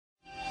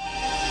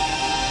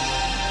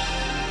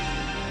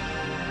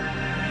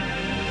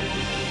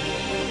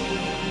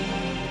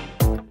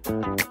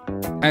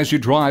As you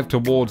drive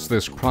towards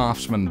this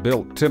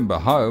craftsman-built timber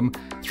home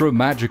through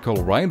magical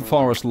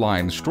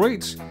rainforest-lined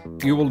streets,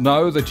 you will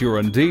know that you're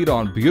indeed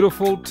on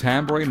beautiful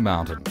Tamborine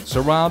Mountain,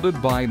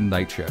 surrounded by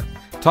nature.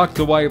 Tucked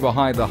away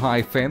behind the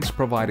high fence,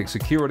 providing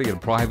security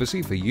and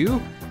privacy for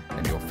you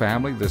and your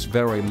family, this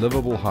very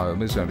livable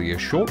home is only a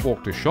short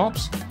walk to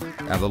shops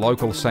and the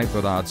local St.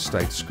 Bernard's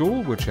State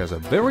School, which has a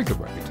very good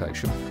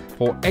reputation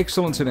for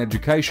excellence in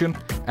education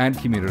and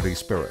community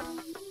spirit.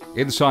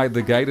 Inside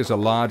the gate is a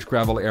large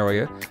gravel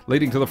area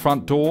leading to the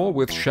front door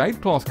with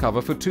shade cloth cover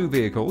for 2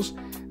 vehicles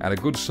and a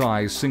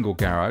good-sized single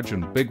garage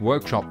and big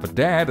workshop for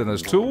Dad and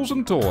his tools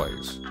and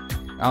toys.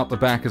 Out the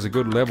back is a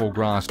good level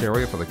grassed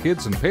area for the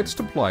kids and pets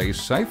to play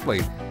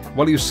safely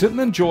while you sit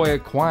and enjoy a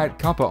quiet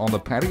cuppa on the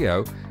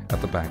patio at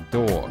the back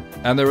door.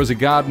 And there is a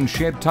garden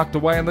shed tucked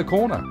away in the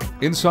corner.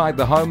 Inside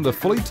the home, the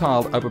fully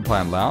tiled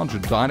open-plan lounge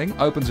and dining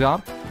opens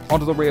out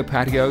onto the rear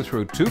patio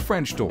through 2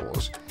 French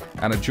doors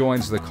and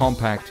adjoins the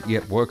compact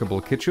yet workable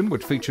kitchen,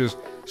 which features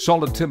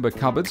solid timber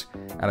cupboards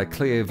and a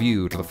clear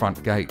view to the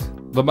front gate.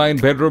 The main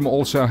bedroom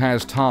also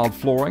has tiled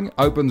flooring,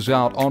 opens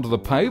out onto the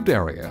paved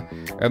area,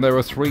 and there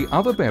are 3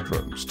 other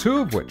bedrooms, 2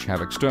 of which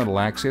have external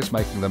access,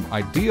 making them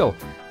ideal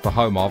for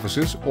home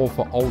offices or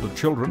for older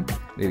children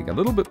needing a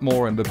little bit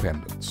more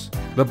independence.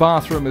 The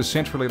bathroom is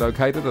centrally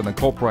located and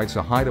incorporates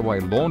a hideaway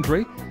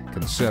laundry,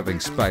 conserving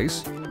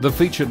space. The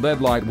featured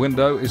LED light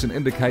window is an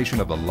indication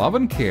of the love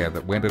and care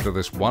that went into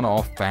this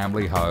one-off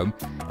family home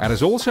and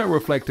is also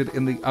reflected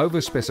in the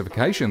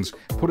over-specifications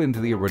put into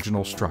the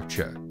original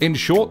structure. In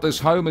short, this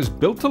home is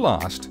built to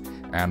last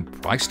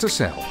and priced to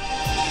sell.